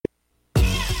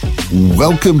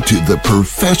Welcome to the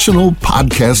Professional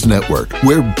Podcast Network,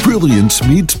 where brilliance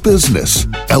meets business.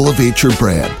 Elevate your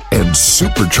brand and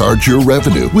supercharge your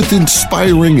revenue with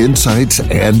inspiring insights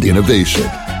and innovation.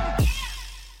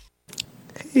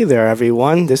 Hey there,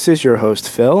 everyone. This is your host,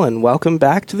 Phil, and welcome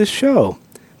back to the show.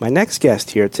 My next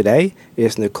guest here today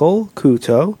is Nicole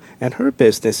Couto, and her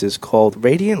business is called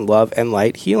Radiant Love and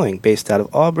Light Healing, based out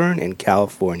of Auburn in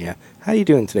California. How are you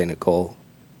doing today, Nicole?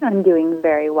 I'm doing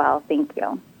very well, thank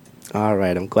you. All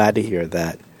right, I'm glad to hear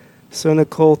that. So,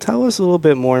 Nicole, tell us a little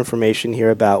bit more information here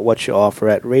about what you offer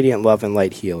at Radiant Love and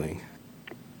Light Healing.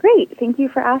 Great, thank you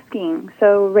for asking.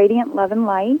 So, Radiant Love and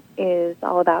Light is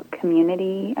all about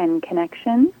community and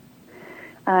connection.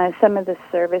 Some of the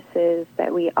services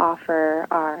that we offer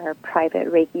are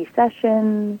private Reiki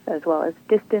sessions, as well as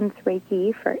distance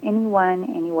Reiki for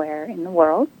anyone, anywhere in the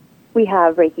world. We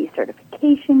have Reiki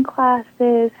certification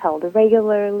classes held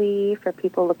regularly for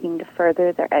people looking to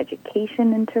further their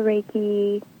education into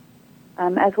Reiki,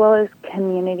 as well as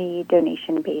community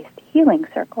donation-based healing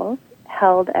circles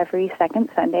held every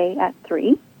second Sunday at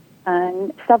 3.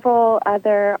 And several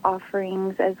other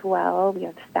offerings as well. We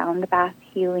have sound bath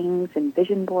healings and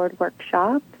vision board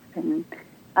workshops, and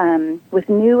with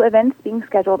new events being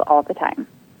scheduled all the time.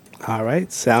 All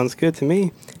right, sounds good to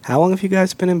me. How long have you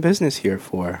guys been in business here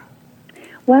for?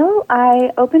 Well,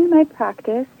 I opened my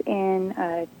practice in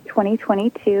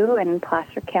 2022 in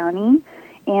Placer County,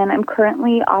 and I'm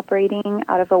currently operating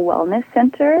out of a wellness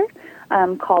center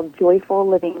called Joyful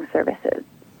Living Services.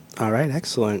 All right,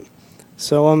 excellent.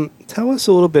 So tell us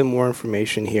a little bit more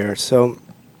information here. So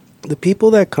the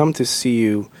people that come to see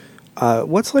you,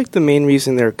 what's like the main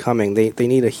reason they're coming? They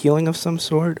need a healing of some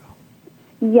sort?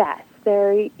 Yes,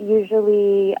 they're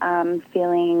usually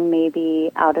feeling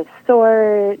maybe out of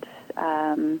sorts,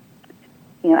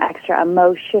 extra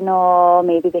emotional.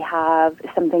 Maybe they have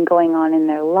something going on in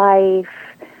their life,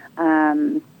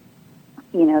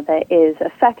 that is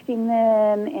affecting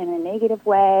them in a negative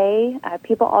way.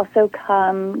 People also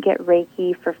come get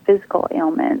Reiki for physical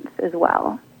ailments as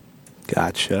well.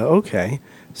 Gotcha. Okay.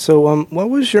 So what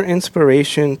was your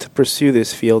inspiration to pursue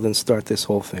this field and start this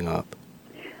whole thing up?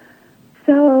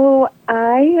 So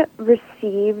I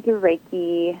received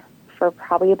Reiki for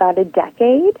probably about a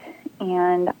decade,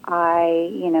 and I,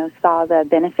 saw the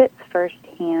benefits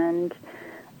firsthand,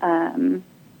 and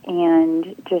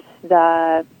just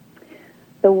the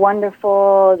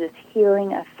wonderful, just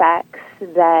healing effects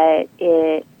that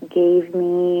it gave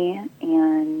me,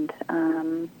 and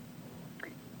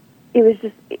it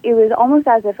was almost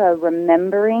as if a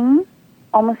remembering,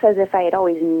 almost as if I had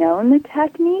always known the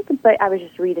technique, but I was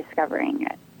just rediscovering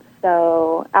it.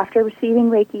 So after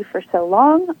receiving Reiki for so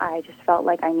long, I just felt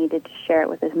like I needed to share it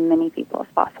with as many people as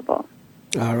possible.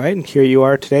 All right, and here you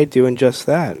are today doing just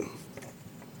that.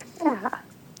 Yeah.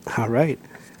 All right.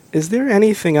 Is there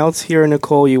anything else here,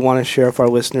 Nicole, you want to share with our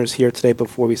listeners here today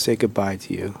before we say goodbye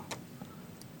to you?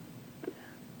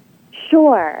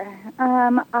 Sure.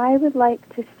 I would like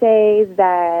to say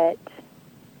that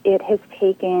it has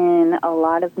taken a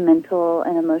lot of mental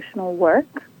and emotional work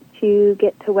to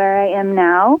get to where I am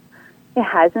now. It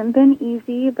hasn't been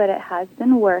easy, but it has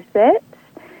been worth it.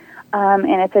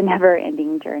 And it's a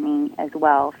never-ending journey as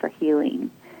well for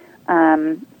healing.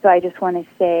 So I just want to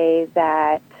say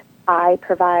that I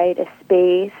provide a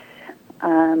space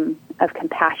of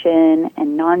compassion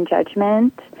and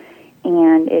non-judgment,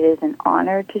 and it is an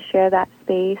honor to share that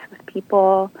space with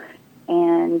people.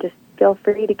 And just feel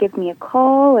free to give me a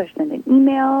call or send an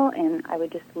email, and I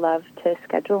would just love to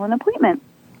schedule an appointment.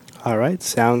 All right,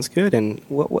 sounds good. And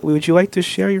what would you like to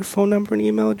share your phone number and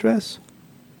email address?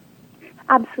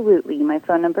 Absolutely. My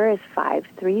phone number is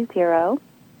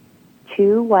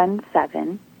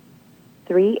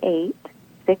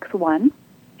 530-217-3861,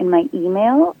 and my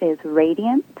email is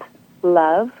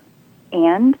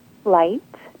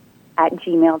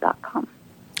radiantloveandlight@gmail.com.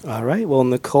 All right. Well,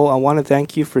 Nicole, I want to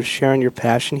thank you for sharing your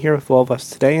passion here with all of us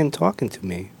today and talking to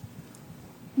me.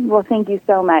 Well, thank you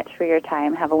so much for your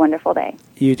time. Have a wonderful day.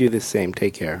 You do the same.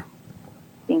 Take care.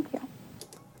 Thank you.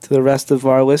 To the rest of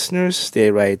our listeners, stay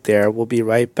right there. We'll be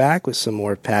right back with some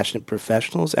more passionate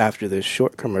professionals after this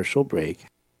short commercial break.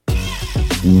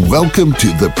 Welcome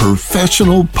to the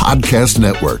Professional Podcast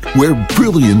Network, where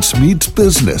brilliance meets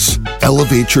business.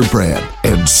 Elevate your brand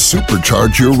and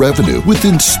supercharge your revenue with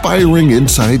inspiring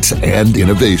insights and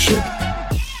innovation.